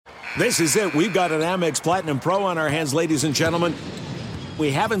This is it. We've got an Amex Platinum Pro on our hands, ladies and gentlemen.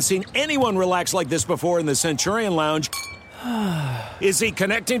 We haven't seen anyone relax like this before in the Centurion Lounge. Is he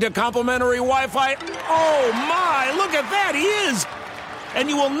connecting to complimentary Wi-Fi? Oh, my. Look at that. He is. And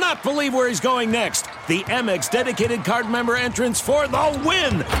you will not believe where he's going next. The Amex dedicated card member entrance for the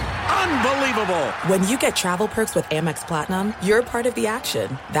win. Unbelievable. When you get travel perks with Amex Platinum, you're part of the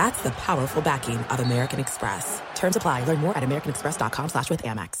action. That's the powerful backing of American Express. Terms apply. Learn more at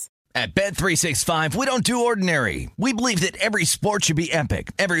americanexpress.com/withAmex. At Bet365, we don't do ordinary. We believe that every sport should be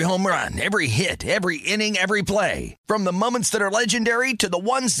epic. Every home run, every hit, every inning, every play. From the moments that are legendary to the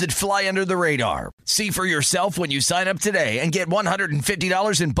ones that fly under the radar. See for yourself when you sign up today and get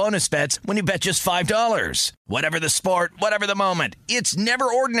 $150 in bonus bets when you bet just $5. Whatever the sport, whatever the moment, it's never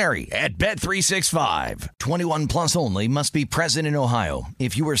ordinary at Bet365. 21 plus only. Must be present in Ohio.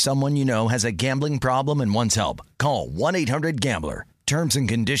 If you or someone you know has a gambling problem and wants help, call 1-800-GAMBLER. Terms and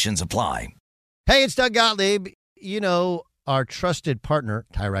conditions apply. Hey, it's Doug Gottlieb. You know, our trusted partner,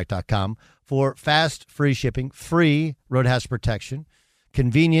 TireRack.com, for fast, free shipping, free road hazard protection,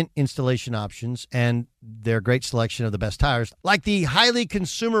 convenient installation options, and their great selection of the best tires, like the highly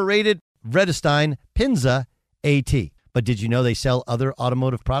consumer-rated Vredestein Pinza AT. But did you know they sell other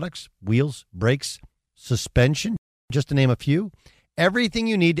automotive products? Wheels, brakes, suspension, just to name a few. Everything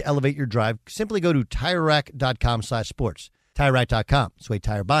you need to elevate your drive. Simply go to TireRack.com/sports. TireRack.com. It's the way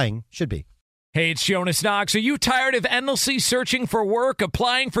tire buying should be. Hey, it's Jonas Knox. Are you tired of endlessly searching for work,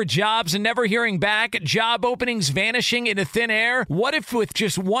 applying for jobs, and never hearing back? Job openings vanishing into thin air? What if with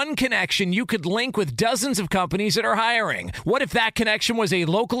just one connection, you could link with dozens of companies that are hiring? What if that connection was a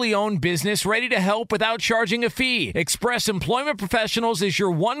locally owned business ready to help without charging a fee? Express Employment Professionals is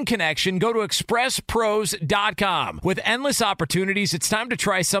your one connection. Go to expresspros.com. With endless opportunities, it's time to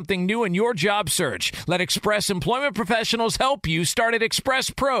try something new in your job search. Let Express Employment Professionals help you. Start at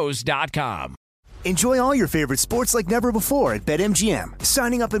expresspros.com. Enjoy all your favorite sports like never before at BetMGM.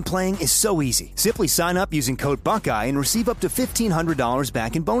 Signing up and playing is so easy. Simply sign up using code Buckeye and receive up to $1,500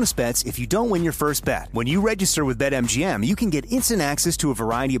 back in bonus bets if you don't win your first bet. When you register with BetMGM, you can get instant access to a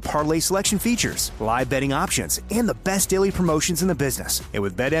variety of parlay selection features, live betting options, and the best daily promotions in the business. And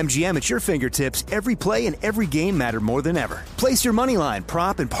with BetMGM at your fingertips, every play and every game matter more than ever. Place your moneyline,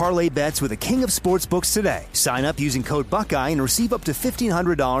 prop, and parlay bets with the king of sportsbooks today. Sign up using code Buckeye and receive up to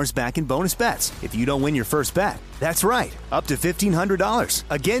 $1,500 back in bonus bets if you don't win your first bet. That's right, up to $1,500.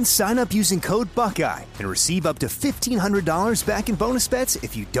 Again, sign up using code Buckeye and receive up to $1,500 back in bonus bets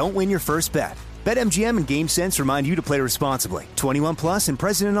if you don't win your first bet. BetMGM and GameSense remind you to play responsibly. 21 plus and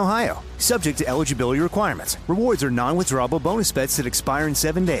present in Ohio. Subject to eligibility requirements. Rewards are non-withdrawable bonus bets that expire in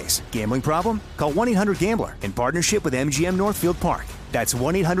 7 days. Gambling problem? Call 1-800-GAMBLER in partnership with MGM Northfield Park. That's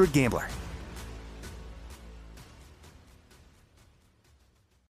 1-800-GAMBLER.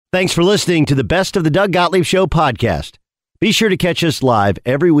 Thanks for listening to the Best of the Doug Gottlieb Show podcast. Be sure to catch us live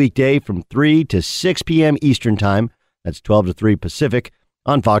every weekday from 3 to 6 p.m. Eastern Time. That's 12 to 3 Pacific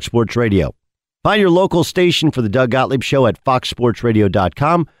on Fox Sports Radio. Find your local station for the Doug Gottlieb Show at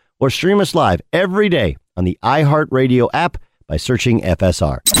foxsportsradio.com or stream us live every day on the iHeartRadio app by searching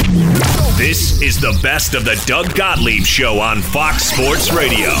FSR. This is the Best of the Doug Gottlieb Show on Fox Sports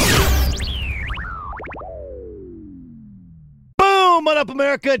Radio. What up,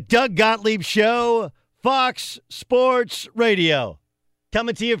 America? Doug Gottlieb Show, Fox Sports Radio.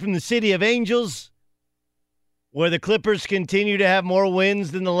 Coming to you from the City of Angels, where the Clippers continue to have more wins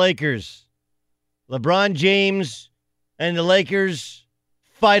than the Lakers. LeBron James and the Lakers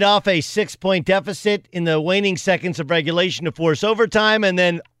fight off a 6-point deficit in the waning seconds of regulation to force overtime and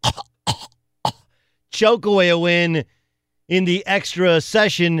then choke away a win in the extra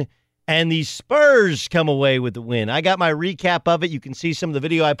session. And the Spurs come away with the win. I got my recap of it. You can see some of the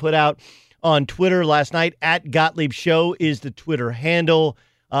video I put out on Twitter last night. At Gottlieb Show is the Twitter handle.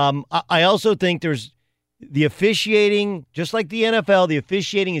 I also think there's the officiating, just like the NFL, the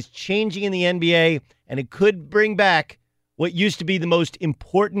officiating is changing in the NBA, and it could bring back what used to be the most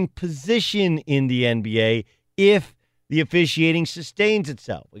important position in the NBA if the officiating sustains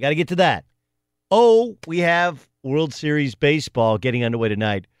itself. We got to get to that. Oh, we have World Series baseball getting underway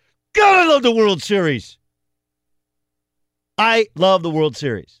tonight. God, I love the World Series. I love the World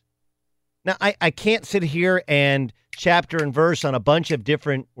Series. Now, I can't sit here and chapter and verse on a bunch of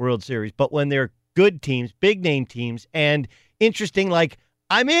different World Series, but when they're good teams, big name teams, and interesting, like,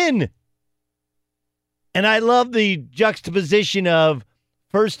 I'm in. And I love the juxtaposition of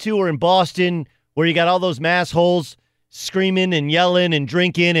first two are in Boston, where you got all those massholes screaming and yelling and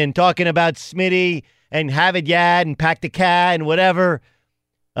drinking and talking about Smitty and Havid Yad and Pack the Cat and whatever.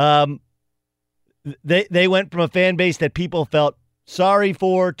 They went from a fan base that people felt sorry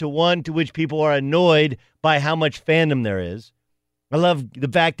for to one to which people are annoyed by how much fandom there is. I love the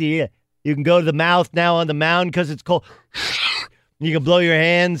fact that you can go to the mouth now on the mound because it's cold. You can blow your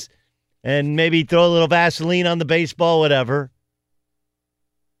hands and maybe throw a little Vaseline on the baseball, whatever.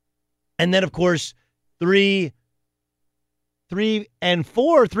 And then, of course, 3 and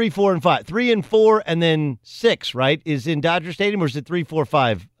 4, 3, 4, and 5. 3 and 4, and then 6, right, is in Dodger Stadium, or is it 3, 4,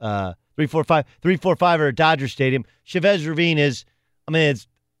 5? 3, 4, 5. 3, 4, 5 are at Dodger Stadium. Chavez Ravine is, it's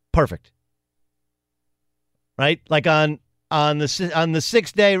perfect. Right? Like on the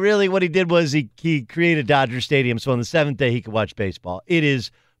 6th day, really what he did was he created Dodger Stadium, so on the 7th day he could watch baseball. It is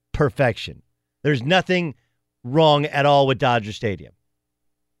perfection. There's nothing wrong at all with Dodger Stadium.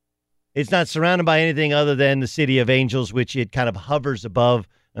 It's not surrounded by anything other than the City of Angels, which it kind of hovers above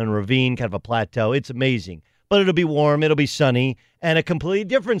a ravine, kind of a plateau. It's amazing. But it'll be warm, it'll be sunny, and a completely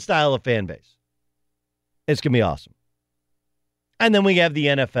different style of fan base. It's going to be awesome. And then we have the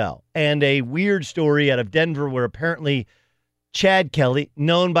NFL, and a weird story out of Denver where apparently Chad Kelly,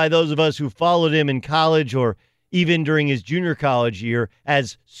 known by those of us who followed him in college or even during his junior college year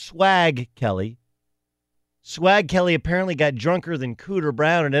as Swag Kelly, apparently got drunker than Cooter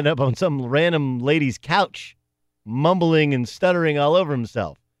Brown and ended up on some random lady's couch, mumbling and stuttering all over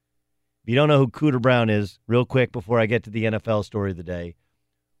himself. If you don't know who Cooter Brown is, real quick before I get to the NFL story of the day,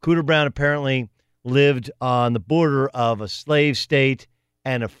 Cooter Brown apparently lived on the border of a slave state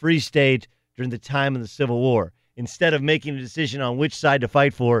and a free state during the time of the Civil War. Instead of making a decision on which side to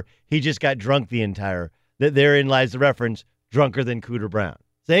fight for, he just got drunk the entire. Therein lies the reference, drunker than Cooter Brown.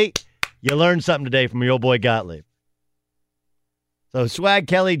 See? You learned something today from your old boy Gottlieb. So Swag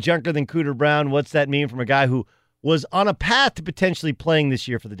Kelly, drunker than Cooter Brown. What's that mean from a guy who was on a path to potentially playing this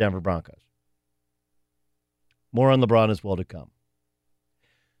year for the Denver Broncos? More on LeBron as well to come.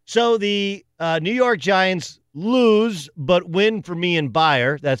 So the New York Giants lose, but win for me and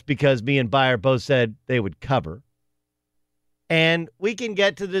Beyer. That's because me and Beyer both said they would cover. And we can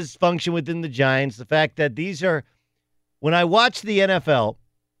get to this dysfunction within the Giants. The fact that when I watch the NFL,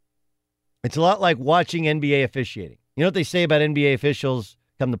 it's a lot like watching NBA officiating. You know what they say about NBA officials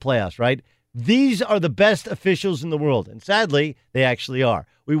come the playoffs, right? These are the best officials in the world. And sadly, they actually are.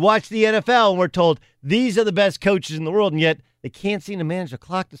 We watch the NFL and we're told these are the best coaches in the world, and yet they can't seem to manage the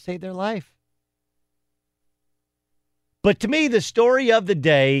clock to save their life. But to me, the story of the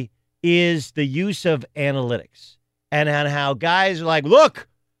day is the use of analytics and how guys are like, look,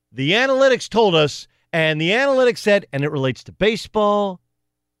 the analytics told us, and the analytics said, and it relates to baseball.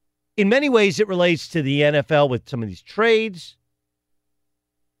 In many ways, it relates to the NFL with some of these trades.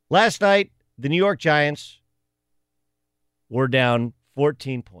 Last night, the New York Giants were down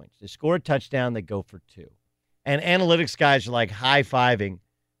 14 points. They score a touchdown, they go for 2. And analytics guys are like high-fiving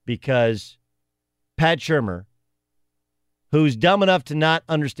because Pat Shurmur, who's dumb enough to not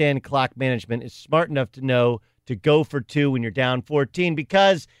understand clock management, is smart enough to know to go for 2 when you're down 14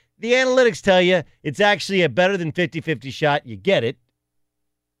 because the analytics tell you it's actually a better than 50-50 shot. You get it.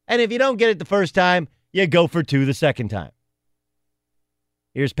 And if you don't get it the first time, you go for 2 the second time.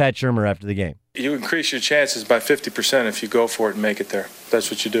 Here's Pat Shurmur after the game. You increase your chances by 50% if you go for it and make it there. That's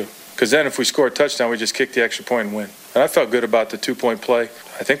what you do. Because then if we score a touchdown, we just kick the extra point and win. And I felt good about the 2-point play.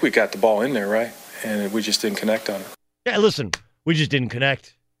 I think we got the ball in there, right? And we just didn't connect on it. Yeah, listen, we just didn't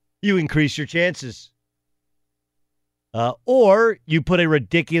connect. You increase your chances. Or you put a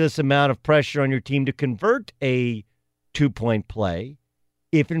ridiculous amount of pressure on your team to convert a 2-point play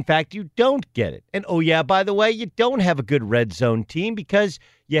if, in fact, you don't get it. And, oh, yeah, by the way, you don't have a good red zone team because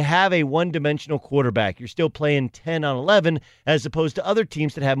you have a one-dimensional quarterback. You're still playing 10 on 11 as opposed to other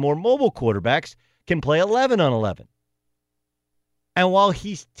teams that have more mobile quarterbacks can play 11 on 11. And while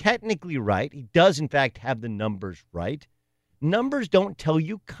he's technically right, he does, in fact, have the numbers right. Numbers don't tell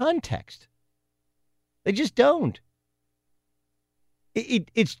you context. They just don't.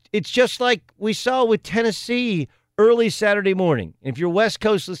 It's just like we saw with Tennessee early Saturday morning. If you're West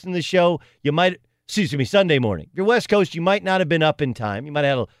Coast listening to the show, Sunday morning. If you're West Coast, you might not have been up in time. You might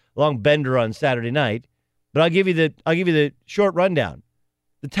have had a long bender on Saturday night. But I'll give you the short rundown.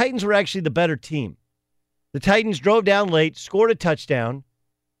 The Titans were actually the better team. The Titans drove down late, scored a touchdown,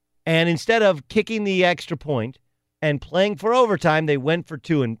 and instead of kicking the extra point and playing for overtime, they went for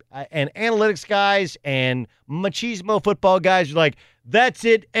 2. And analytics guys and machismo football guys are like, that's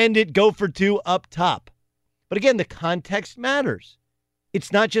it, end it, go for 2 up top. But again, the context matters.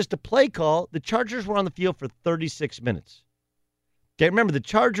 It's not just a play call. The Chargers were on the field for 36 minutes. Okay, remember, the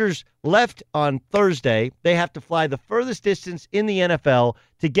Chargers left on Thursday. They have to fly the furthest distance in the NFL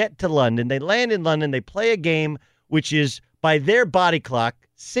to get to London. They land in London. They play a game which is, by their body clock,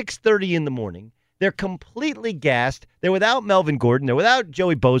 6:30 in the morning. They're completely gassed. They're without Melvin Gordon. They're without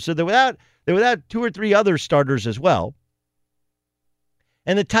Joey Bosa. They're without 2 or 3 other starters as well.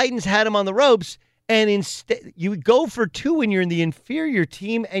 And the Titans had them on the ropes. And instead, you go for 2 when you're in the inferior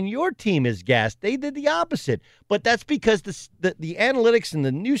team and your team is gassed. They did the opposite. But that's because the analytics and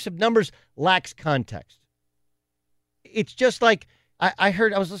the use of numbers lacks context. It's just like I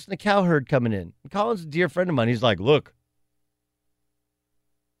was listening to Cowherd coming in. Colin's a dear friend of mine. He's like, look,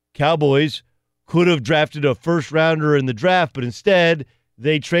 Cowboys could have drafted a first-rounder in the draft, but instead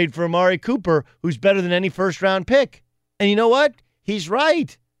they trade for Amari Cooper, who's better than any first-round pick. And you know what? He's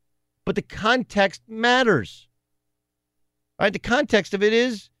right. But the context matters. All right, the context of it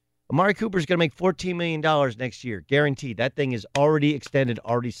is Amari Cooper is going to make $14 million next year, guaranteed. That thing is already extended,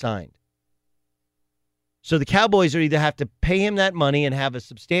 already signed. So the Cowboys either have to pay him that money and have a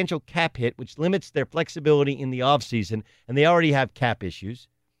substantial cap hit, which limits their flexibility in the offseason, and they already have cap issues,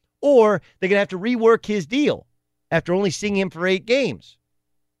 or they're going to have to rework his deal after only seeing him for 8 games.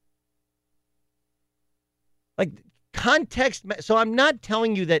 Like, context. So I'm not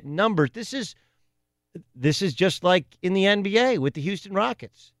telling you that numbers. This is just like in the NBA with the Houston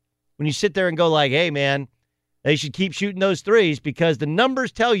Rockets. When you sit there and go like, hey, man, they should keep shooting those threes because the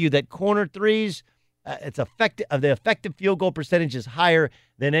numbers tell you that corner threes, the effective field goal percentage is higher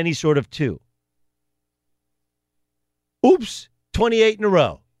than any sort of 2. Oops, 28 in a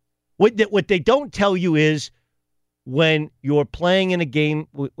row. What they don't tell you is when you're playing in a game,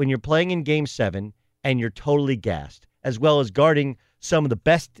 when you're playing in Game 7 and you're totally gassed, as well as guarding some of the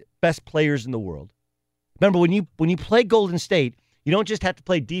best players in the world. Remember, when you play Golden State, you don't just have to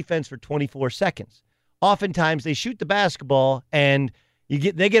play defense for 24 seconds. Oftentimes, they shoot the basketball and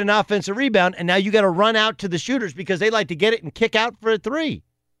they get an offensive rebound, and now you got to run out to the shooters because they like to get it and kick out for a 3.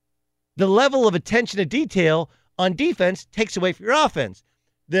 The level of attention to detail on defense takes away from your offense.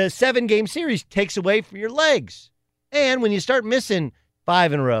 The 7-game series takes away from your legs. And when you start missing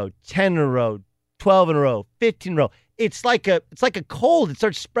 5 in a row, 10 in a row, 12 in a row, 15 in a row, it's like a cold. It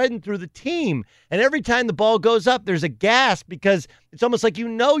starts spreading through the team. And every time the ball goes up, there's a gasp because it's almost like you're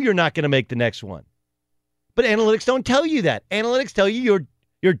not going to make the next one. But analytics don't tell you that. Analytics tell you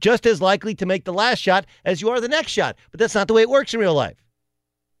you're just as likely to make the last shot as you are the next shot. But that's not the way it works in real life.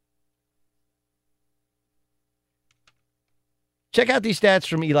 Check out these stats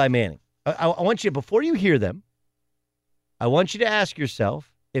from Eli Manning. I want you, before you hear them, I want you to ask yourself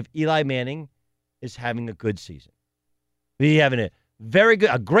if Eli Manning is having a good season. Is he having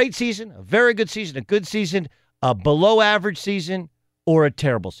a great season, a very good season, a good season, a below average season, or a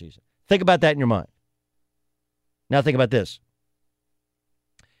terrible season? Think about that in your mind. Now think about this.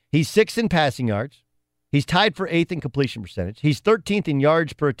 He's 6th in passing yards. He's tied for 8th in completion percentage. He's 13th in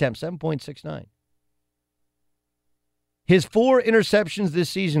yards per attempt, 7.69. His 4 interceptions this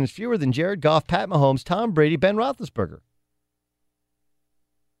season is fewer than Jared Goff, Pat Mahomes, Tom Brady, Ben Roethlisberger.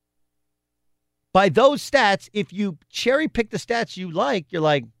 By those stats, if you cherry pick the stats you like, you're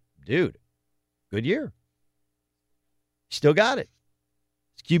like, dude, good year. Still got it.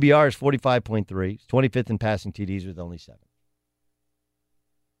 His QBR is 45.3. He's 25th in passing TDs with only 7.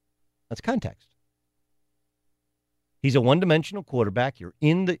 That's context. He's a one-dimensional quarterback. You're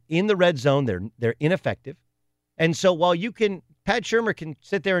in the red zone. They're ineffective. And so while Pat Shurmur can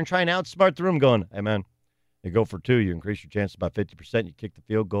sit there and try and outsmart the room going, hey, man, you go for 2, you increase your chances by 50%, you kick the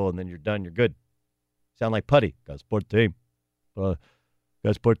field goal, and then you're done, you're good. Sound like putty. Got to support the team. Got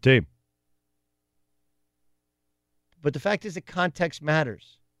to support the team. But the fact is that context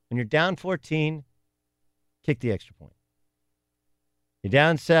matters. When you're down 14, kick the extra point. You're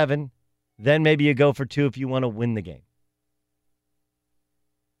down 7, then maybe you go for 2 if you want to win the game.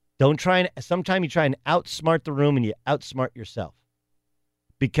 Sometimes you try and outsmart the room and you outsmart yourself.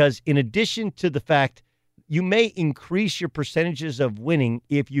 Because in addition to the fact you may increase your percentages of winning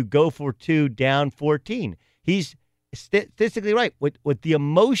if you go for 2 down 14. He's statistically right. With the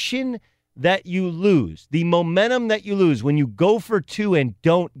emotion that you lose, the momentum that you lose when you go for 2 and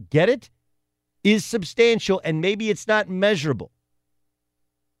don't get it is substantial, and maybe it's not measurable.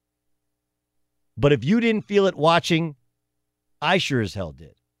 But if you didn't feel it watching, I sure as hell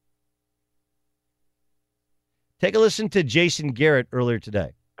did. Take a listen to Jason Garrett earlier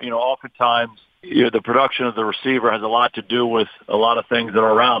today. Oftentimes, the production of the receiver has a lot to do with a lot of things that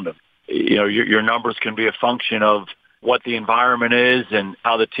are around him. Your numbers can be a function of what the environment is and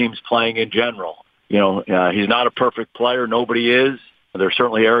how the team's playing in general. He's not a perfect player. Nobody is. There are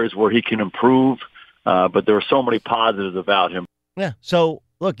certainly areas where he can improve, but there are so many positives about him. Yeah. So,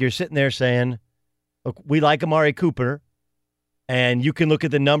 look, you're sitting there saying, look, we like Amari Cooper, and you can look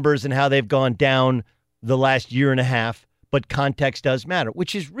at the numbers and how they've gone down the last year and a half, but context does matter,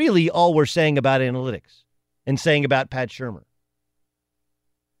 which is really all we're saying about analytics and saying about Pat Shurmur.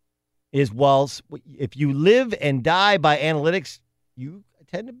 Is if you live and die by analytics, you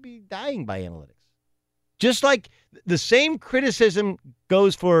tend to be dying by analytics. Just like the same criticism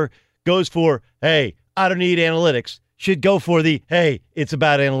goes for, hey, I don't need analytics, should go for hey, it's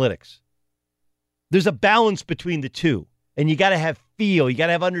about analytics. There's a balance between the two, and you got to have feel, you got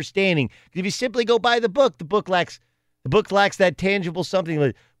to have understanding. If you simply go by the book lacks that tangible something,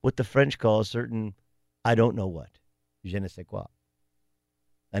 like what the French call a certain, I don't know what, je ne sais quoi.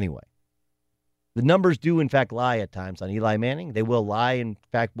 Anyway. The numbers do, in fact, lie at times on Eli Manning. They will lie, in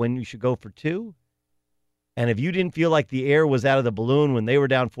fact, when you should go for 2. And if you didn't feel like the air was out of the balloon when they were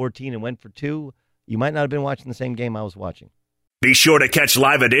down 14 and went for 2, you might not have been watching the same game I was watching. Be sure to catch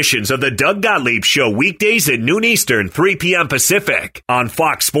live editions of the Doug Gottlieb Show weekdays at noon Eastern, 3 p.m. Pacific on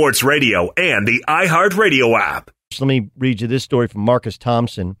Fox Sports Radio and the iHeartRadio app. Let me read you this story from Marcus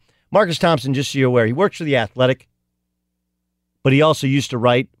Thompson. Marcus Thompson, just so you're aware, he works for The Athletic, but he also used to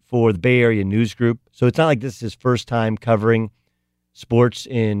write for the Bay Area News Group. So it's not like this is his first time covering sports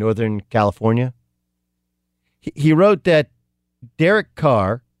in Northern California. He wrote that Derek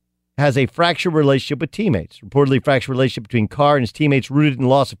Carr has a fractured relationship with teammates. Reportedly, a fractured relationship between Carr and his teammates rooted in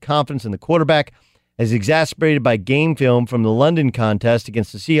loss of confidence in the quarterback, as exacerbated by game film from the London contest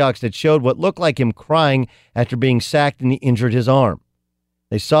against the Seahawks that showed what looked like him crying after being sacked and he injured his arm.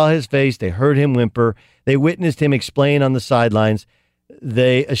 They saw his face. They heard him whimper. They witnessed him explain on the sidelines.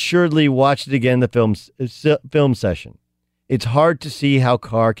 They assuredly watched it again, the film session. It's hard to see how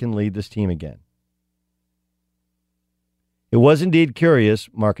Carr can lead this team again. It was indeed curious,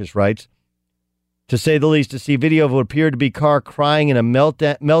 Marcus writes, to say the least, to see video of what appeared to be Carr crying in a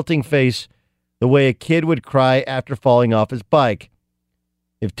melting face the way a kid would cry after falling off his bike.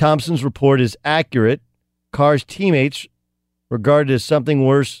 If Thompson's report is accurate, Carr's teammates regarded it as something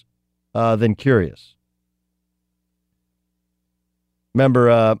worse than curious.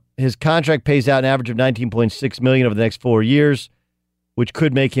 Remember, his contract pays out an average of $19.6 million over the next 4 years, which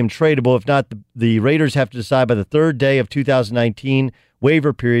could make him tradable. If not, the Raiders have to decide by the third day of 2019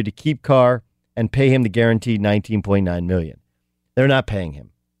 waiver period to keep Carr and pay him the guaranteed $19.9 million. They're not paying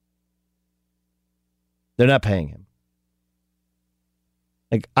him. They're not paying him.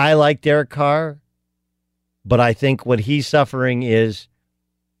 Like, I like Derek Carr, but I think what he's suffering is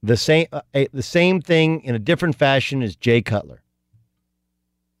the same thing in a different fashion as Jay Cutler.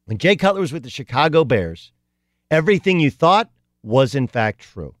 When Jay Cutler was with the Chicago Bears, everything you thought was in fact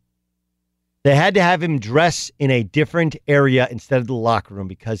true. They had to have him dress in a different area instead of the locker room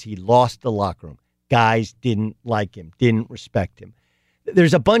because he lost the locker room. Guys didn't like him, didn't respect him.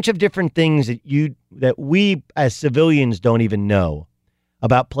 There's a bunch of different things that we as civilians don't even know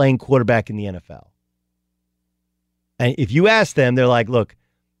about playing quarterback in the NFL. And if you ask them, they're like, look,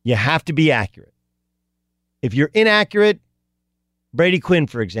 you have to be accurate. If you're inaccurate, Brady Quinn,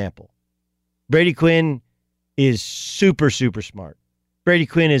 for example. Brady Quinn is super, super smart. Brady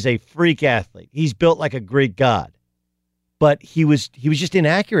Quinn is a freak athlete. He's built like a Greek god. But he was just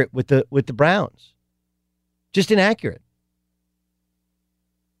inaccurate with the Browns. Just inaccurate.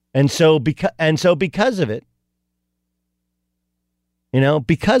 And so because of it,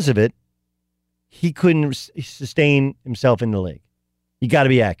 he couldn't sustain himself in the league. You got to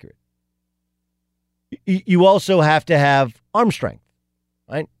be accurate. You also have to have arm strength,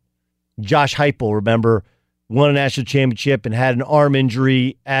 right? Josh Heupel, remember, won a national championship and had an arm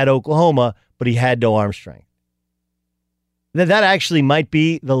injury at Oklahoma, but he had no arm strength. That actually might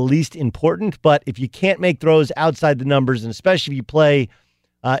be the least important, but if you can't make throws outside the numbers, and especially if you play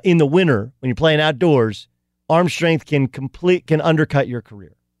in the winter when you're playing outdoors, arm strength can undercut your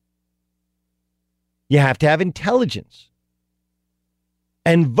career. You have to have intelligence.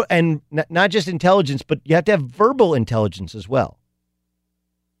 And not just intelligence, but you have to have verbal intelligence as well.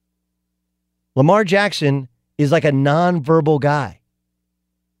 Lamar Jackson is like a nonverbal guy.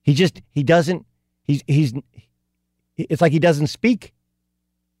 It's like he doesn't speak.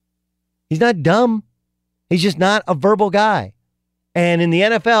 He's not dumb. He's just not a verbal guy. And in the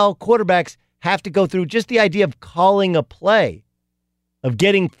NFL, quarterbacks have to go through just the idea of calling a play, of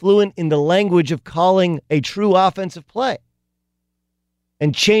getting fluent in the language of calling a true offensive play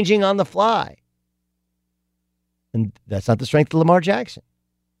and changing on the fly. And that's not the strength of Lamar Jackson.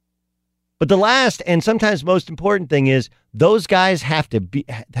 But the last and sometimes most important thing is those guys have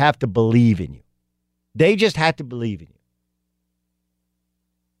to believe in you. They just have to believe in you.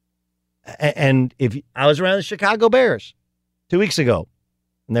 And if I was around the Chicago Bears 2 weeks ago,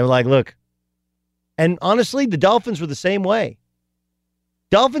 and they were like, look, and honestly, the Dolphins were the same way.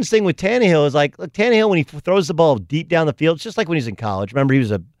 Dolphins thing with Tannehill is like, look, Tannehill, when he throws the ball deep down the field, it's just like when he's in college. Remember, he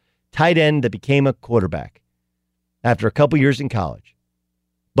was a tight end that became a quarterback after a couple years in college.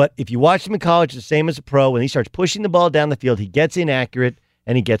 But if you watch him in college, the same as a pro, when he starts pushing the ball down the field, he gets inaccurate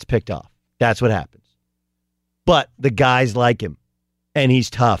and he gets picked off. That's what happens. But the guys like him, and he's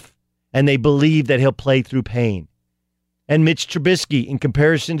tough, and they believe that he'll play through pain. And Mitch Trubisky, in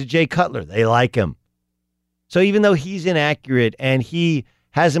comparison to Jay Cutler, they like him. So even though he's inaccurate and he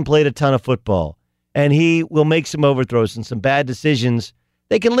hasn't played a ton of football and he will make some overthrows and some bad decisions,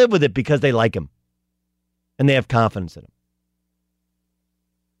 they can live with it because they like him and they have confidence in him.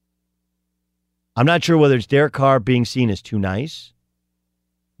 I'm not sure whether it's Derek Carr being seen as too nice,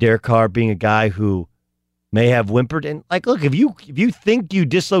 Derek Carr being a guy who may have whimpered. And like, look, if you think you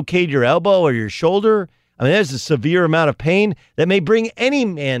dislocate your elbow or your shoulder, I mean, there's a severe amount of pain that may bring any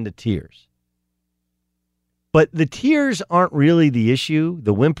man to tears. But the tears aren't really the issue.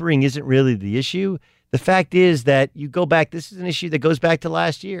 The whimpering isn't really the issue. The fact is that you go back, this is an issue that goes back to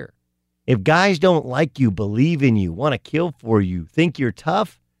last year. If guys don't like you, believe in you, want to kill for you, think you're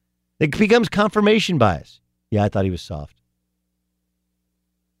tough, it becomes confirmation bias. Yeah, I thought he was soft.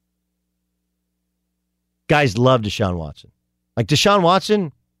 Guys love Deshaun Watson. Like Deshaun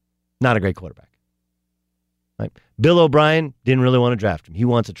Watson, not a great quarterback. Right? Bill O'Brien didn't really want to draft him. He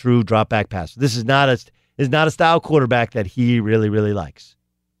wants a true drop back passer. This is not a style quarterback that he really, really likes.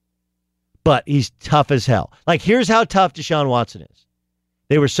 But he's tough as hell. Like, here's how tough Deshaun Watson is.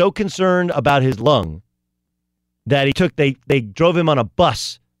 They were so concerned about his lung that they drove him on a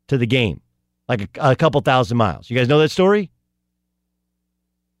bus to the game, like a couple thousand miles. You guys know that story?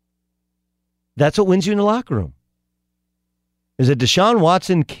 That's what wins you in the locker room. Is that Deshaun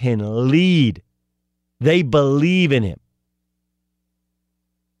Watson can lead. They believe in him.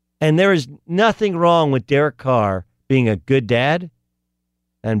 And there is nothing wrong with Derek Carr being a good dad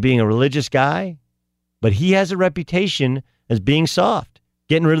and being a religious guy, but he has a reputation as being soft,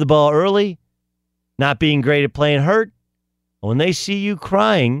 getting rid of the ball early, not being great at playing hurt. When they see you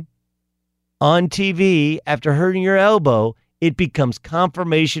crying on TV after hurting your elbow, it becomes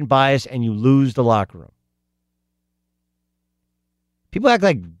confirmation bias and you lose the locker room. People act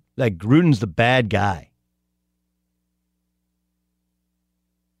like Gruden's the bad guy.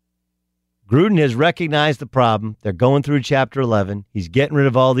 Gruden has recognized the problem. They're going through Chapter 11. He's getting rid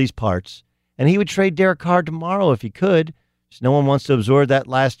of all these parts. And he would trade Derek Carr tomorrow if he could. Just no one wants to absorb that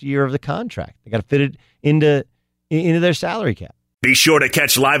last year of the contract. They got to fit it into their salary cap. Be sure to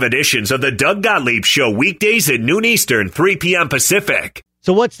catch live editions of the Doug Gottlieb Show weekdays at noon Eastern, 3 p.m. Pacific.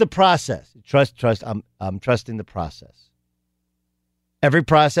 So what's the process? Trust. I'm trusting the process. Every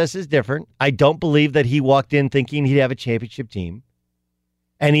process is different. I don't believe that he walked in thinking he'd have a championship team.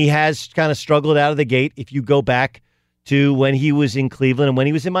 And he has kind of struggled out of the gate if you go back to when he was in Cleveland and when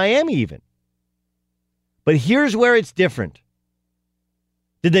he was in Miami even. But here's where it's different.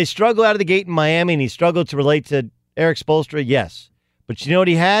 Did they struggle out of the gate in Miami and he struggled to relate to Eric Spoelstra? Yes. But you know what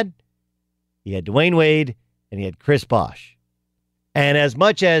he had? He had Dwayne Wade and he had Chris Bosh. And as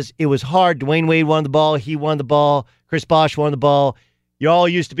much as it was hard, Dwayne Wade won the ball, he won the ball, Chris Bosh won the ball. You're all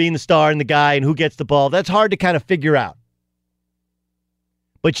used to being the star and the guy and who gets the ball. That's hard to kind of figure out.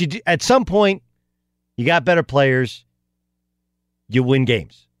 But at some point, you got better players, you win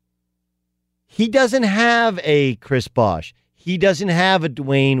games. He doesn't have a Chris Bosh. He doesn't have a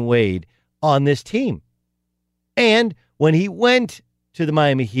Dwayne Wade on this team. And when he went to the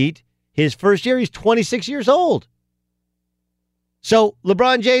Miami Heat, his first year, he's 26 years old. So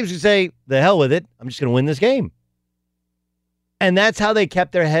LeBron James would say, the hell with it, I'm just going to win this game. And that's how they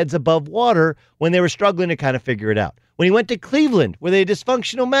kept their heads above water when they were struggling to kind of figure it out. When he went to Cleveland, were they a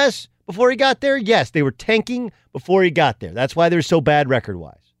dysfunctional mess before he got there? Yes, they were tanking before he got there. That's why they're so bad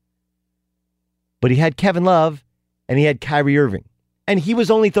record-wise. But he had Kevin Love and he had Kyrie Irving. And he was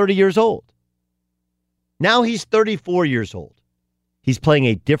only 30 years old. Now he's 34 years old. He's playing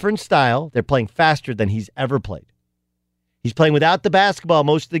a different style. They're playing faster than he's ever played. He's playing without the basketball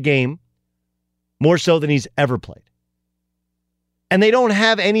most of the game, more so than he's ever played. And they don't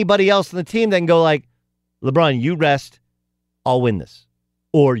have anybody else on the team that can go like, LeBron, you rest, I'll win this.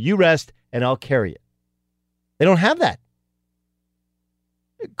 Or you rest and I'll carry it. They don't have that.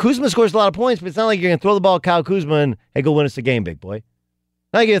 Kuzma scores a lot of points, but it's not like you're going to throw the ball at Kyle Kuzma and, hey, go win us a game, big boy.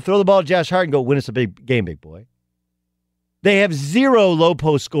 Not like you're going to throw the ball at Josh Hart and go win us a big game, big boy. They have zero low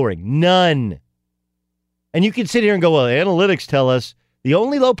post scoring. None. And you can sit here and go, well, analytics tell us the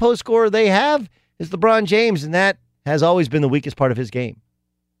only low post scorer they have is LeBron James, and that has always been the weakest part of his game.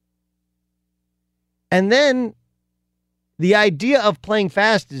 And then the idea of playing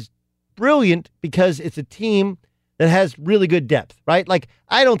fast is brilliant because it's a team that has really good depth, right? Like,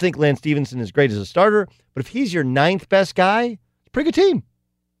 I don't think Lance Stevenson is great as a starter, but if he's your 9th best guy, it's a pretty good team.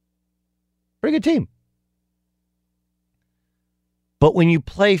 Pretty good team. But when you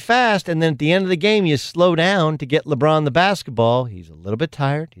play fast and then at the end of the game you slow down to get LeBron the basketball, he's a little bit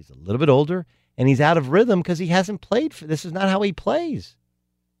tired, he's a little bit older, and he's out of rhythm because he hasn't played. This is not how he plays.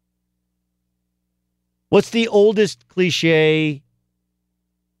 What's the oldest cliche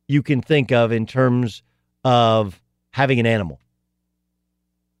you can think of in terms of having an animal?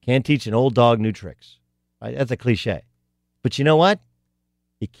 Can't teach an old dog new tricks. Right? That's a cliche. But you know what?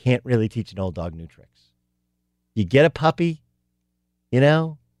 You can't really teach an old dog new tricks. You get a puppy,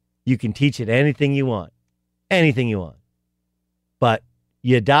 you can teach it anything you want. Anything you want. But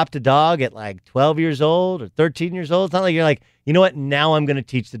you adopt a dog at like 12 years old or 13 years old. It's not like you're like, you know what? Now I'm going to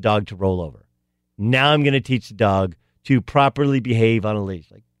teach the dog to roll over. Now I'm going to teach the dog to properly behave on a leash.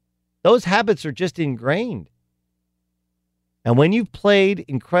 Like, those habits are just ingrained. And when you've played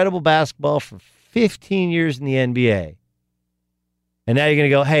incredible basketball for 15 years in the NBA, and now you're going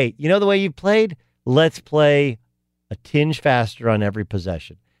to go, hey, you know the way you've played? Let's play a tinge faster on every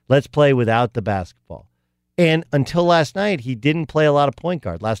possession. Let's play without the basketball. And until last night, he didn't play a lot of point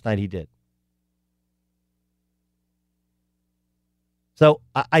guard. Last night he did. So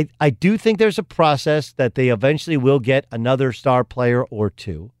I do think there's a process that they eventually will get another star player or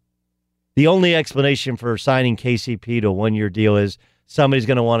two. The only explanation for signing KCP to a one-year deal is somebody's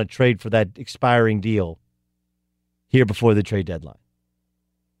going to want to trade for that expiring deal here before the trade deadline.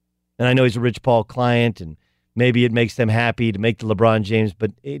 And I know he's a Rich Paul client, and maybe it makes them happy to make the LeBron James,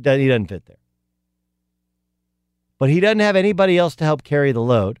 but he doesn't fit there. But he doesn't have anybody else to help carry the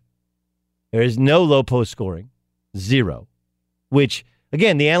load. There is no low post scoring, 0, which,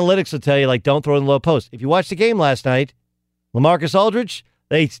 again, the analytics will tell you, like, don't throw in the low post. If you watched the game last night, LaMarcus Aldridge,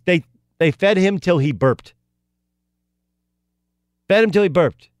 they fed him till he burped. Fed him till he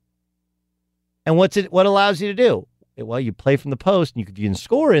burped. And what allows you to do? Well, you play from the post, and you can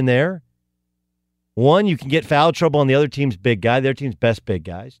score in there. 1, you can get foul trouble on the other team's big guy, their team's best big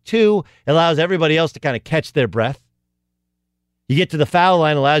guys. 2, it allows everybody else to kind of catch their breath. You get to the foul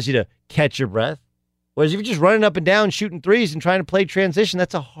line, allows you to catch your breath. Whereas if you're just running up and down, shooting threes and trying to play transition,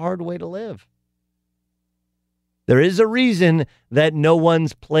 that's a hard way to live. There is a reason that no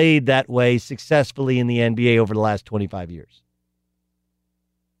one's played that way successfully in the NBA over the last 25 years.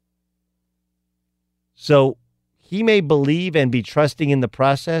 So he may believe and be trusting in the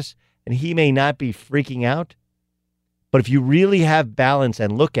process, and he may not be freaking out. But if you really have balance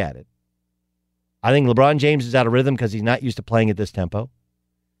and look at it, I think LeBron James is out of rhythm because he's not used to playing at this tempo.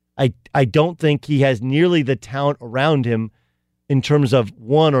 I don't think he has nearly the talent around him in terms of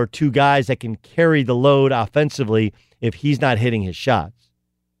 1 or 2 guys that can carry the load offensively if he's not hitting his shots.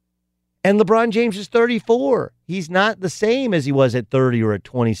 And LeBron James is 34. He's not the same as he was at 30 or at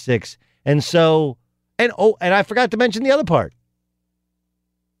 26. And so, and I forgot to mention the other part.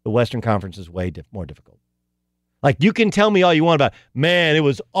 The Western Conference is way more difficult. Like, you can tell me all you want about, man, it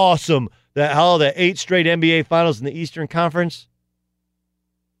was awesome that all the 8 straight NBA finals in the Eastern Conference.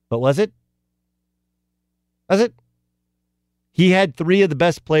 But was it? Was it? He had 3 of the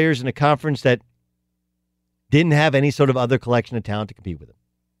best players in a conference that didn't have any sort of other collection of talent to compete with him.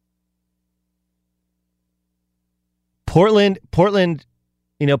 Portland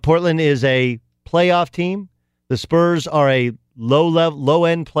is a playoff team. The Spurs are a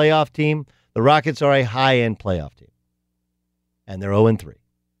low-end playoff team. The Rockets are a high-end playoff team. And they're 0-3.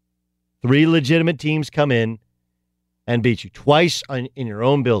 3 legitimate teams come in and beat you twice in your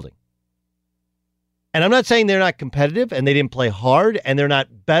own building. And I'm not saying they're not competitive and they didn't play hard and they're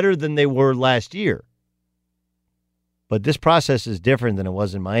not better than they were last year. But this process is different than it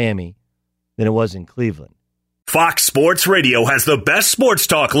was in Miami, than it was in Cleveland. Fox Sports Radio has the best sports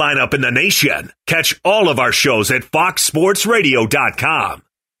talk lineup in the nation. Catch all of our shows at foxsportsradio.com.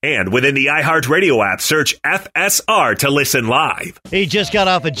 And within the iHeartRadio app, search FSR to listen live. He just got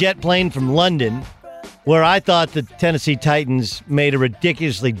off a jet plane from London, where I thought the Tennessee Titans made a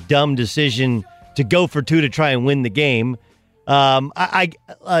ridiculously dumb decision to go for 2 to try and win the game.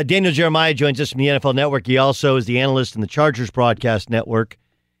 Daniel Jeremiah joins us from the NFL Network. He also is the analyst in the Chargers Broadcast Network.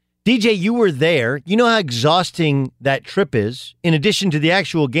 DJ, you were there. You know how exhausting that trip is. In addition to the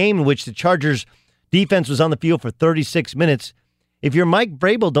actual game in which the Chargers defense was on the field for 36 minutes, if you're Mike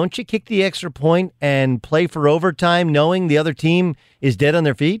Vrabel, don't you kick the extra point and play for overtime knowing the other team is dead on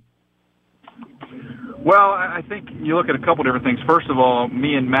their feet? Well, I think you look at a couple different things. First of all,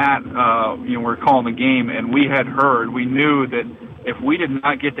 me and Matt, were calling the game, and we knew that if we did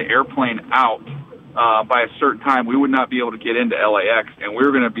not get the airplane out by a certain time, we would not be able to get into LAX, and we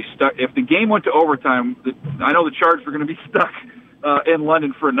were going to be stuck. If the game went to overtime, I know the Chargers were going to be stuck in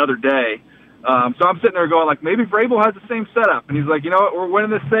London for another day. So I'm sitting there going, like, maybe Vrabel has the same setup. And he's like, you know what, we're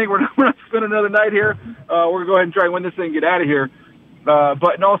winning this thing. We're not spending another night here. We're going to go ahead and try and win this thing and get out of here.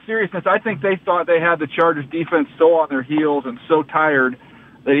 But in all seriousness, I think they thought they had the Chargers defense so on their heels and so tired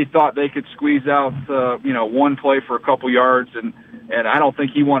that he thought they could squeeze out, one play for a couple yards. And I don't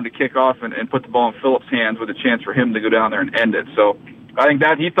think he wanted to kick off and put the ball in Phillips' hands with a chance for him to go down there and end it. So I think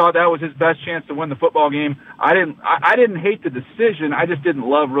that he thought that was his best chance to win the football game. I didn't hate the decision. I just didn't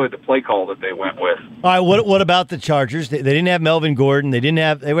love really the play call that they went with. All right, what about the Chargers? They didn't have Melvin Gordon. They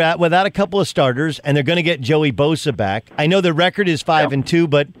were without a couple of starters, and they're going to get Joey Bosa back. I know the record is 5-2,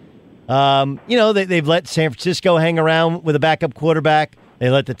 but they've let San Francisco hang around with a backup quarterback. They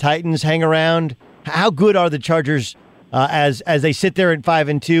let the Titans hang around. How good are the Chargers as they sit there at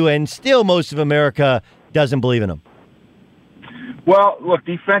 5-2, and still most of America doesn't believe in them? Well, look,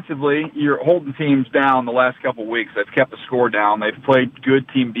 defensively, you're holding teams down the last couple of weeks. They've kept the score down. They've played good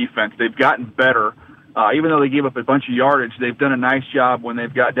team defense. They've gotten better. Even though they gave up a bunch of yardage, they've done a nice job when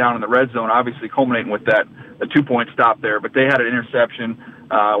they've got down in the red zone, obviously culminating with the 2-point stop there. But they had an interception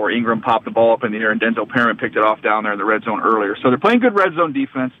where Ingram popped the ball up in the air, and Denzel Perryman picked it off down there in the red zone earlier. So they're playing good red zone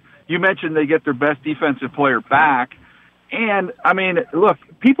defense. You mentioned they get their best defensive player back. And, I mean, look,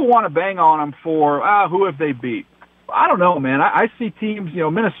 people want to bang on them for, who have they beat? I don't know, man. I see teams,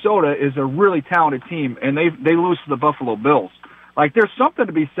 Minnesota is a really talented team, and they lose to the Buffalo Bills. Like, there's something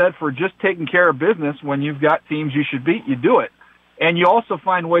to be said for just taking care of business when you've got teams you should beat. You do it. And you also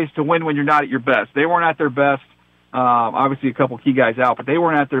find ways to win when you're not at your best. They weren't at their best. Obviously, a couple key guys out, but they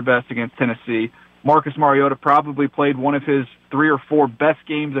weren't at their best against Tennessee. Marcus Mariota probably played one of his 3 or 4 best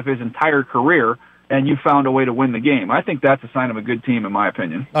games of his entire career, and you found a way to win the game. I think that's a sign of a good team, in my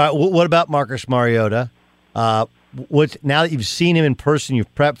opinion. All right, what about Marcus Mariota? Now that you've seen him in person,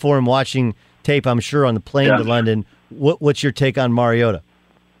 you've prepped for him, watching tape, I'm sure, on the plane to London. What's your take on Mariota?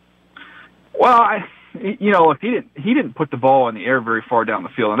 Well, look, he didn't put the ball in the air very far down the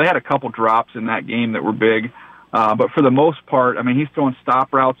field, and they had a couple drops in that game that were big. But for the most part, I mean, he's throwing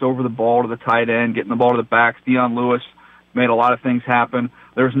stop routes over the ball to the tight end, getting the ball to the backs. Deion Lewis made a lot of things happen.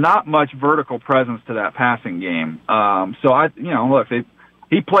 There's not much vertical presence to that passing game. Look,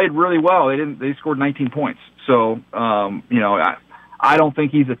 he played really well. They scored 19 points. So, I don't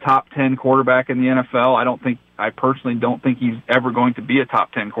think he's a top 10 quarterback in the NFL. I personally don't think he's ever going to be a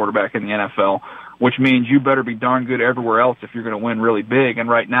top 10 quarterback in the NFL, which means you better be darn good everywhere else if you're going to win really big. And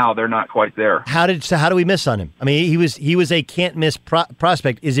right now, they're not quite there. How do we miss on him? I mean, he was a can't miss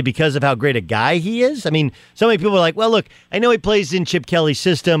prospect. Is it because of how great a guy he is? I mean, so many people are like, well, look, I know he plays in Chip Kelly's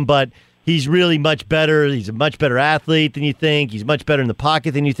system, but he's really much better. He's a much better athlete than you think. He's much better in the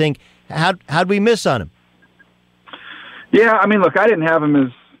pocket than you think. How'd we miss on him? Yeah, I mean, look, I didn't have him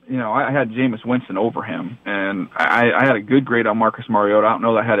as, I had Jameis Winston over him, and I had a good grade on Marcus Mariota. I don't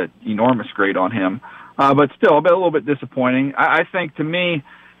know that I had an enormous grade on him, but still a little bit disappointing. I think, to me,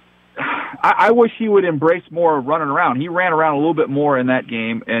 I wish he would embrace more running around. He ran around a little bit more in that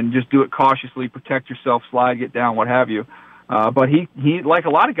game and just do it cautiously, protect yourself, slide, get down, what have you. But he, like a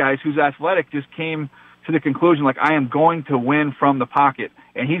lot of guys who's athletic, just came to the conclusion, like, I am going to win from the pocket.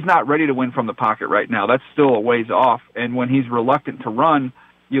 And he's not ready to win from the pocket right now. That's still a ways off. And when he's reluctant to run,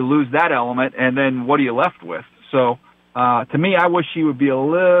 you lose that element, and then what are you left with? So, to me, I wish he would be a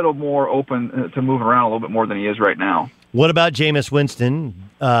little more open to moving around a little bit more than he is right now. What about Jameis Winston?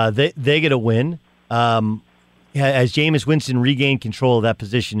 They get a win. Has Jameis Winston regained control of that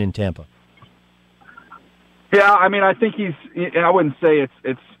position in Tampa? Yeah, I mean, I think I wouldn't say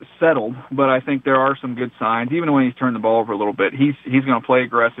it's settled, but I think there are some good signs. Even when he's turned the ball over a little bit, he's going to play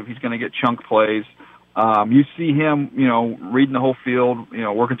aggressive. He's going to get chunk plays. You see him, reading the whole field,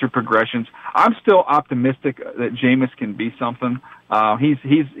 working through progressions. I'm still optimistic that Jameis can be something.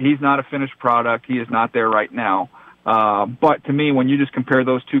 He's not a finished product. He is not there right now. But to me, when you just compare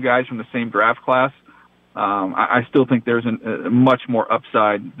those two guys from the same draft class, I still think there's a much more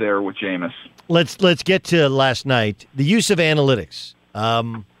upside there with Jameis. Let's get to last night. The use of analytics.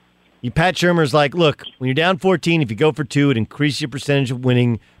 Pat Shurmur's like, look, when you're down 14, if you go for 2, it increases your percentage of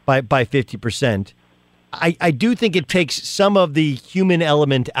winning by 50%. I do think it takes some of the human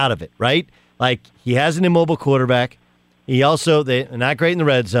element out of it, right? Like, he has an immobile quarterback. They're not great in the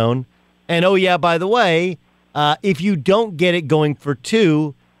red zone. And, oh, yeah, by the way, if you don't get it going for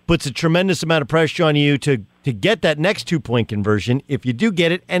 2, puts a tremendous amount of pressure on you to get that next 2-point conversion. If you do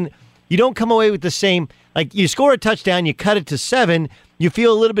get it, and you don't come away with the same, like, you score a touchdown, you cut it to 7, you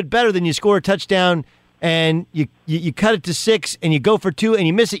feel a little bit better than you score a touchdown and you cut it to 6 and you go for 2 and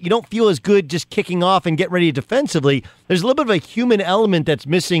you miss it, you don't feel as good just kicking off and get ready defensively. There's a little bit of a human element that's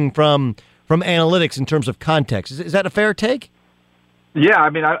missing from analytics in terms of context. Is that a fair take? Yeah, I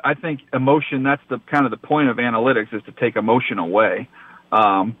mean, I think emotion, that's the kind of the point of analytics, is to take emotion away.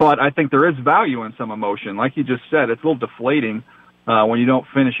 But I think there is value in some emotion. Like you just said, it's a little deflating when you don't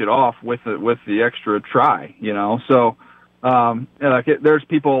finish it off with the extra try, So there's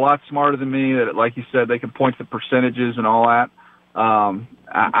people a lot smarter than me that, like you said, they can point to percentages and all that.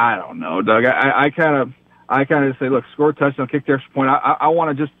 I don't know, Doug. I kind of say, look, score a touchdown, kick the extra point. I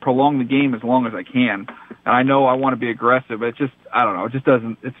want to just prolong the game as long as I can. And I know I want to be aggressive. It's just, I don't know. It just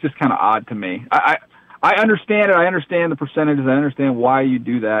doesn't, it's just kind of odd to me. I understand it. I understand the percentages. I understand why you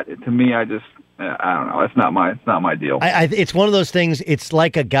do that. To me, I don't know. It's not my deal. It's one of those things. It's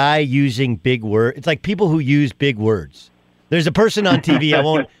like a guy using big words. It's like people who use big words. There's a person on TV.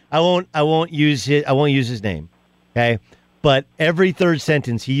 I won't use his name. Okay. But every third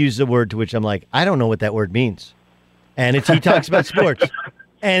sentence he uses a word to which I'm like, I don't know what that word means. And he talks about sports.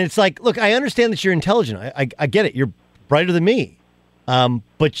 And it's like, look, I understand that you're intelligent. I get it. You're brighter than me.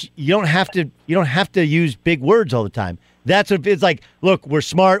 But you don't have to use big words all the time. That's what it's like. Look, we're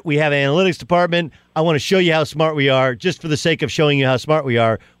smart. We have an analytics department. I want to show you how smart we are just for the sake of showing you how smart we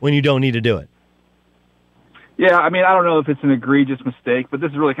are when you don't need to do it. Yeah, I mean, I don't know if it's an egregious mistake, but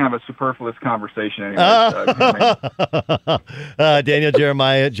this is really kind of a superfluous conversation anyway. Daniel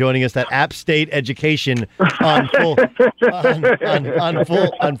Jeremiah joining us, that App State education on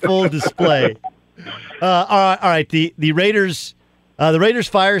full display. All right. The Raiders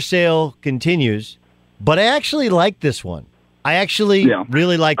fire sale continues, but I actually like this one. I actually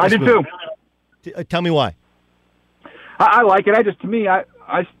really like this. I do too. Tell me why. I like it.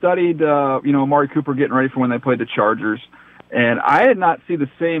 I studied, Amari Cooper getting ready for when they played the Chargers, and I did not see the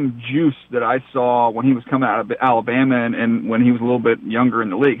same juice that I saw when he was coming out of Alabama and when he was a little bit younger in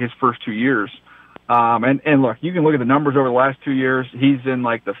the league, his first 2 years. And look, you can look at the numbers over the last 2 years. He's in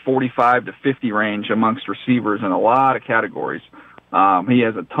like the 45 to 50 range amongst receivers in a lot of categories. He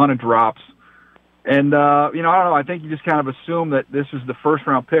has a ton of drops. And, I don't know, I think you just kind of assume that this is the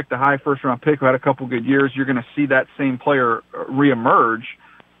first-round pick, the high first-round pick who had a couple good years. You're going to see that same player reemerge.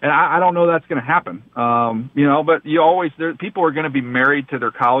 And I don't know that's going to happen. But people are going to be married to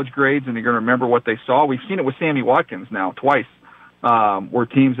their college grades, and they're going to remember what they saw. We've seen it with Sammy Watkins now twice, where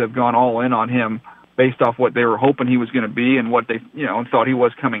teams have gone all in on him based off what they were hoping he was going to be and what they, thought he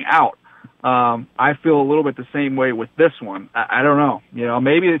was coming out. I feel a little bit the same way with this one. I don't know.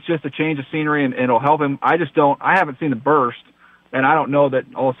 Maybe it's just a change of scenery and it'll help him. I haven't seen the burst, and I don't know that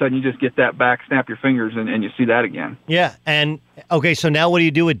all of a sudden you just get that back, snap your fingers, and you see that again. Yeah, and okay, so now what do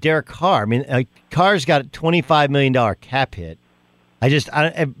you do with Derek Carr? I mean, Carr's got a $25 million cap hit.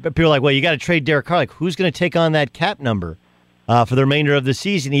 People are like, well, you got to trade Derek Carr. Like, who's going to take on that cap number for the remainder of the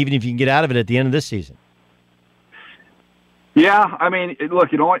season, even if you can get out of it at the end of this season? Yeah, I mean, look,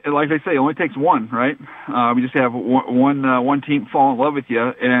 like they say, it only takes one, right? We just have one team fall in love with you,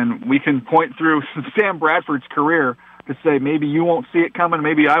 and we can point through Sam Bradford's career to say maybe you won't see it coming,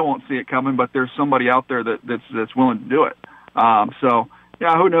 maybe I won't see it coming, but there's somebody out there that's willing to do it.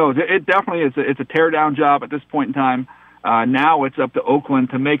 Who knows? It definitely is. It's a tear-down job at this point in time. Now it's up to Oakland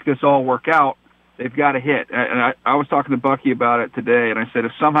to make this all work out. They've got to hit. And I was talking to Bucky about it today, and I said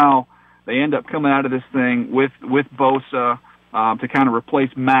if somehow they end up coming out of this thing with Bosa to kind of replace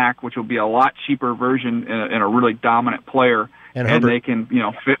Mack, which will be a lot cheaper version and a really dominant player, and they can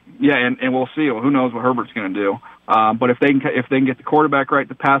fit. Yeah, and we'll see. Well, who knows what Herbert's going to do? But if they can get the quarterback right,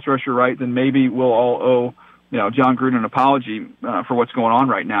 the pass rusher right, then maybe we'll all owe John Gruden an apology for what's going on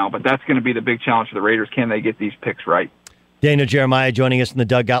right now. But that's going to be the big challenge for the Raiders. Can they get these picks right? Daniel Jeremiah joining us in the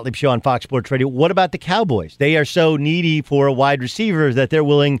Doug Gottlieb Show on Fox Sports Radio. What about the Cowboys? They are so needy for a wide receiver that they're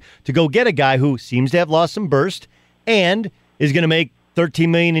willing to go get a guy who seems to have lost some burst and is going to make $13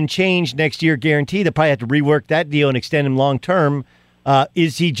 million in change next year guaranteed. They'll probably have to rework that deal and extend him long term.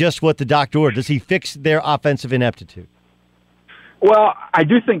 Is he just what the doctor ordered? Does he fix their offensive ineptitude? Well, I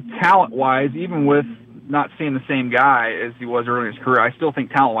do think talent-wise, even with not seeing the same guy as he was early in his career, I still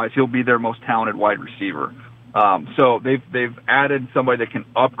think talent-wise he'll be their most talented wide receiver. So they've added somebody that can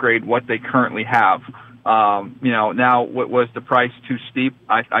upgrade what they currently have. Now was the price too steep?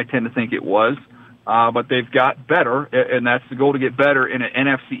 I tend to think it was. But they've got better, and that's the goal, to get better in an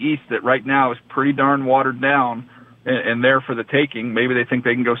NFC East that right now is pretty darn watered down and there for the taking. Maybe they think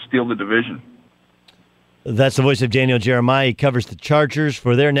they can go steal the division. That's the voice of Daniel Jeremiah. He covers the Chargers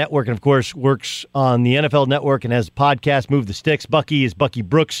for their network and, of course, works on the NFL Network and has a podcast, Move the Sticks. Bucky is Bucky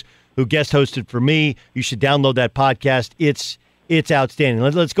Brooks, who guest hosted for me. You should download that podcast. It's outstanding.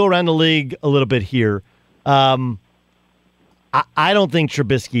 Let's go around the league a little bit here. I don't think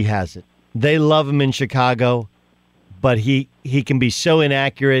Trubisky has it. They love him in Chicago, but he can be so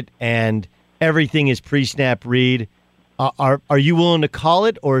inaccurate, and everything is pre-snap read. Are you willing to call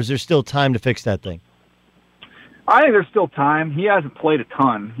it, or is there still time to fix that thing? I think there's still time. He hasn't played a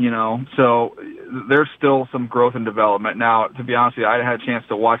ton, so there's still some growth and development. Now, to be honest with you, I had a chance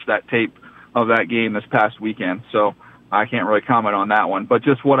to watch that tape of that game this past weekend, so I can't really comment on that one. But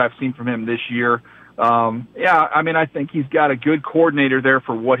just what I've seen from him this year, I think he's got a good coordinator there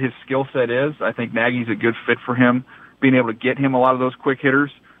for what his skill set is. I think Nagy's a good fit for him, being able to get him a lot of those quick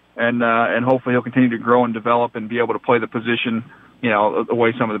hitters, and hopefully he'll continue to grow and develop and be able to play the position, the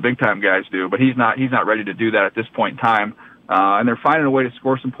way some of the big-time guys do. But he's not ready to do that at this point in time. And they're finding a way to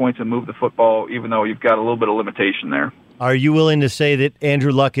score some points and move the football, even though you've got a little bit of limitation there. Are you willing to say that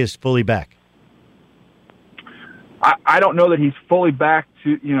Andrew Luck is fully back? I don't know that he's fully back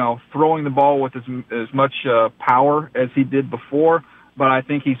to, throwing the ball with as much power as he did before, but I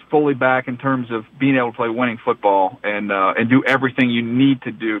think he's fully back in terms of being able to play winning football and do everything you need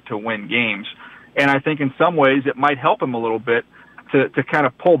to do to win games. And I think in some ways it might help him a little bit to kind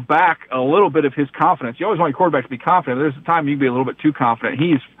of pull back a little bit of his confidence. You always want your quarterback to be confident. There's a time you can be a little bit too confident.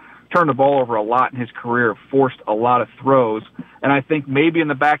 He's turned the ball over a lot in his career, forced a lot of throws. And I think maybe in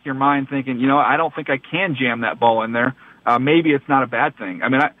the back of your mind thinking, I don't think I can jam that ball in there. Maybe it's not a bad thing. I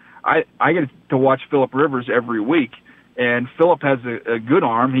mean, I get to watch Phillip Rivers every week, and Phillip has a good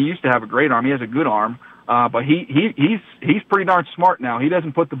arm. He used to have a great arm. He has a good arm. But he's pretty darn smart now. He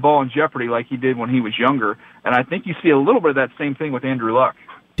doesn't put the ball in jeopardy like he did when he was younger. And I think you see a little bit of that same thing with Andrew Luck.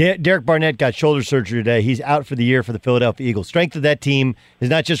 Derek Barnett got shoulder surgery today. He's out for the year for the Philadelphia Eagles. Strength of that team is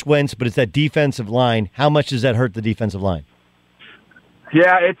not just Wentz, but it's that defensive line. How much does that hurt the defensive line?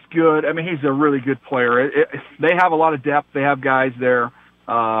 Yeah, it's good. I mean, he's a really good player. They have a lot of depth. They have guys there.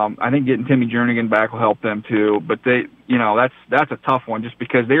 I think getting Timmy Jernigan back will help them too. But that's a tough one just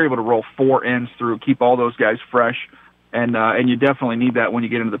because they're able to roll 4 ends through, keep all those guys fresh. And you definitely need that when you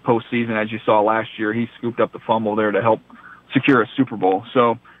get into the postseason, as you saw last year. He scooped up the fumble there to help secure a Super Bowl.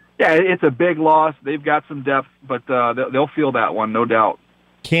 So, yeah, it's a big loss. They've got some depth, but they'll feel that one, no doubt.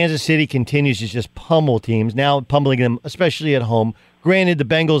 Kansas City continues to just pummel teams, now pummeling them, especially at home. Granted, the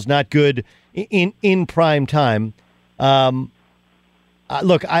Bengals not good in prime time.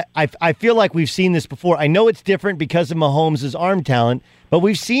 Look, I feel like we've seen this before. I know it's different because of Mahomes' arm talent, but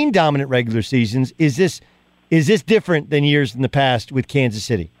we've seen dominant regular seasons. Is this different than years in the past with Kansas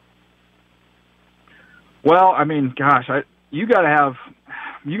City? Well, I mean, gosh, you got to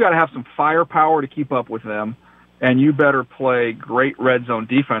have some firepower to keep up with them, and you better play great red zone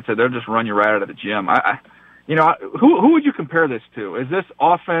defense, or they'll just run you right out of the gym. Who would you compare this to? Is this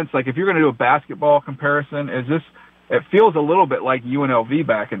offense, like if you're going to do a basketball comparison, it feels a little bit like UNLV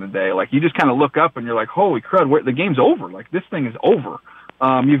back in the day. Like you just kind of look up and you're like, holy crud, the game's over. Like this thing is over.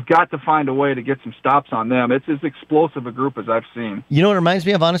 You've got to find a way to get some stops on them. It's as explosive a group as I've seen. You know what it reminds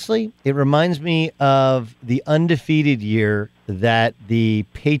me of, honestly? It reminds me of the undefeated year that the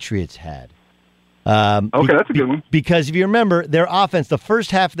Patriots had. Okay, that's a good one. Because if you remember, their offense, the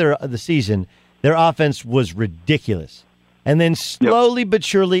first half of the season, their offense was ridiculous. And then slowly but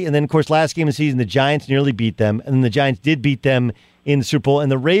surely, and then, of course, last game of the season, the Giants nearly beat them. And then the Giants did beat them in the Super Bowl,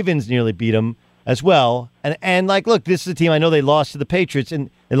 and the Ravens nearly beat them as well. And look, this is a team, I know they lost to the Patriots, and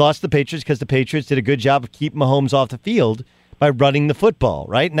they lost to the Patriots because the Patriots did a good job of keeping Mahomes off the field by running the football,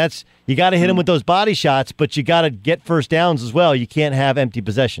 right? And that's, you got to hit him with those body shots, but you got to get first downs as well. You can't have empty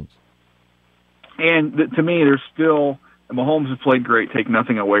possessions. And to me, there's still, Mahomes has played great, take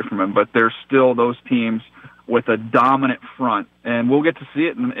nothing away from him, but there's still those teams with a dominant front, and we'll get to see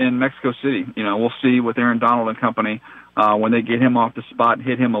it in Mexico City. We'll see with Aaron Donald and company when they get him off the spot and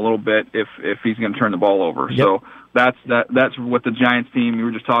hit him a little bit if he's going to turn the ball over. Yep. So that's what the Giants team you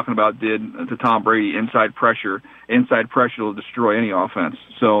were just talking about did to Tom Brady. Inside pressure will destroy any offense.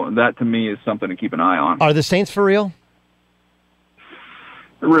 So that to me is something to keep an eye on. Are the Saints for real?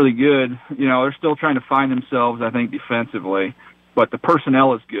 They're really good. They're still trying to find themselves, I think, defensively, but the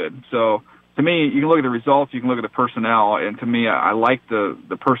personnel is good. So to me, you can look at the results, you can look at the personnel, and to me, I like the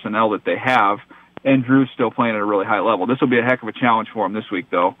personnel that they have, and Drew's still playing at a really high level. This will be a heck of a challenge for him this week,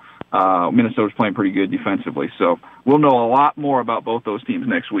 though. Minnesota's playing pretty good defensively, so we'll know a lot more about both those teams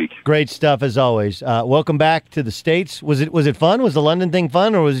next week. Great stuff, as always. Welcome back to the States. Was it fun? Was the London thing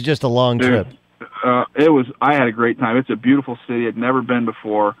fun, or was it just a long trip? It was. I had a great time. It's a beautiful city. I'd never been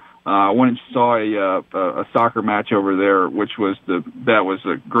before. I went and saw a soccer match over there, which was that was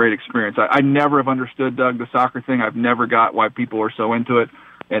a great experience. I never have understood, Doug, the soccer thing. I've never got why people are so into it.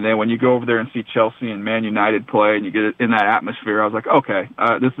 And then when you go over there and see Chelsea and Man United play and you get in that atmosphere, I was like, okay,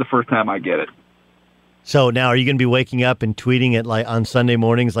 this is the first time I get it. So now are you going to be waking up and tweeting it like on Sunday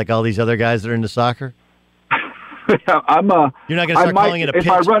mornings like all these other guys that are into soccer? You're not going to start calling it a pitch?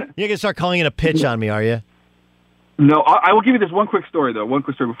 You're going to start calling it a pitch on me, are you? No, I will give you this one quick story, though. One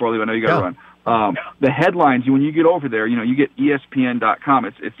quick story before I leave. I know you got to run. The headlines, when you get over there, you get ESPN.com.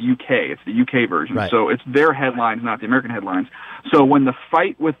 It's UK. It's the UK version. Right. So it's their headlines, not the American headlines. So when the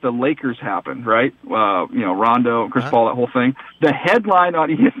fight with the Lakers happened, right, Rondo, Chris Paul, that whole thing, the headline on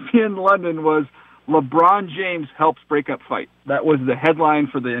ESPN London was, LeBron James helps break up fight. That was the headline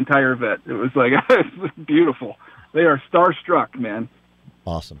for the entire event. It was like, it was beautiful. They are starstruck, man.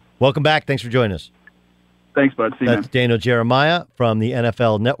 Awesome. Welcome back. Thanks for joining us. Thanks, bud. See you, That's Daniel Jeremiah from the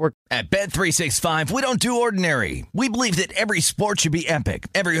NFL Network. At Bet365, we don't do ordinary. We believe that every sport should be epic.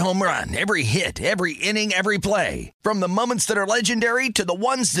 Every home run, every hit, every inning, every play. From the moments that are legendary to the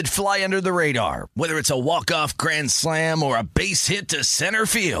ones that fly under the radar. Whether it's a walk-off grand slam or a base hit to center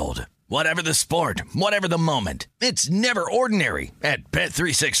field. Whatever the sport, whatever the moment, it's never ordinary at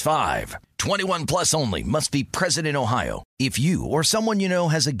Bet365. 21 plus only. Must be present in Ohio. If you or someone you know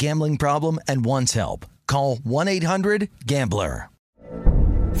has a gambling problem and wants help, call 1-800-GAMBLER.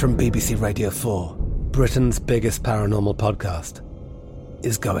 From BBC Radio 4, Britain's biggest paranormal podcast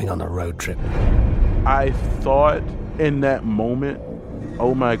is going on a road trip. I thought in that moment,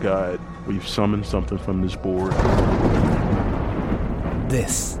 oh my God, we've summoned something from this board.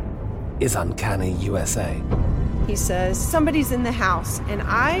 This is Uncanny USA. He says, somebody's in the house, and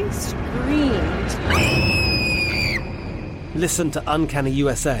I screamed. Listen to Uncanny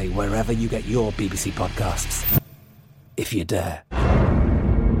USA wherever you get your BBC podcasts, if you dare.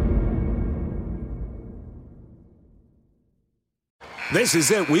 This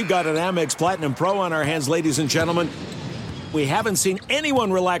is it. We've got an Amex Platinum Pro on our hands, ladies and gentlemen. We haven't seen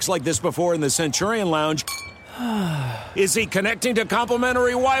anyone relax like this before in the Centurion Lounge. Is he connecting to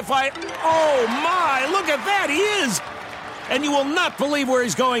complimentary Wi-Fi? Oh, my! Look at that! He is! And you will not believe where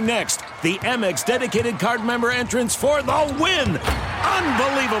he's going next. The Amex dedicated card member entrance for the win!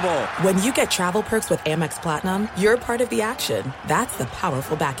 Unbelievable! When you get travel perks with Amex Platinum, you're part of the action. That's the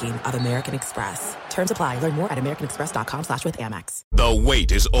powerful backing of American Express. Terms apply. Learn more at americanexpress.com/withAmex. The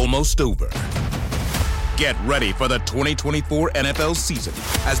wait is almost over. Get ready for the 2024 NFL season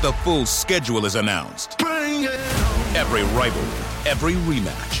as the full schedule is announced. Bring it on. Every rivalry, every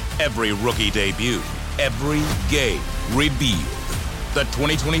rematch, every rookie debut, every game revealed. The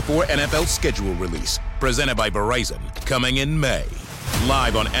 2024 NFL schedule release, presented by Verizon, coming in May.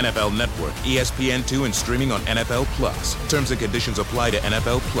 Live on NFL Network, ESPN2, and streaming on NFL Plus. Terms and conditions apply to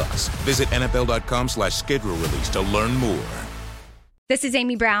NFL Plus. Visit NFL.com/schedule release to learn more. This is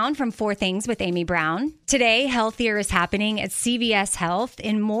Amy Brown from 4 Things with Amy Brown. Today, healthier is happening at CVS Health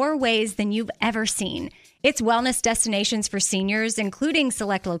in more ways than you've ever seen. It's wellness destinations for seniors, including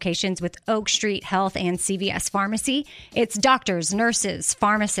select locations with Oak Street Health and CVS Pharmacy. It's doctors, nurses,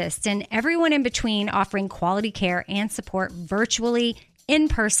 pharmacists, and everyone in between offering quality care and support virtually, in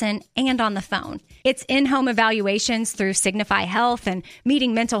person, and on the phone. It's in-home evaluations through Signify Health and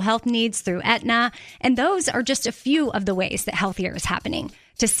meeting mental health needs through Aetna. And those are just a few of the ways that healthier is happening.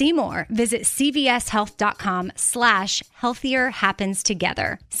 To see more, visit cvshealth.com/healthier happens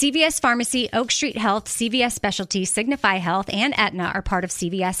together. CVS Pharmacy, Oak Street Health, CVS Specialty, Signify Health, and Aetna are part of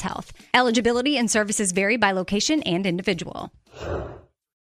CVS Health. Eligibility and services vary by location and individual.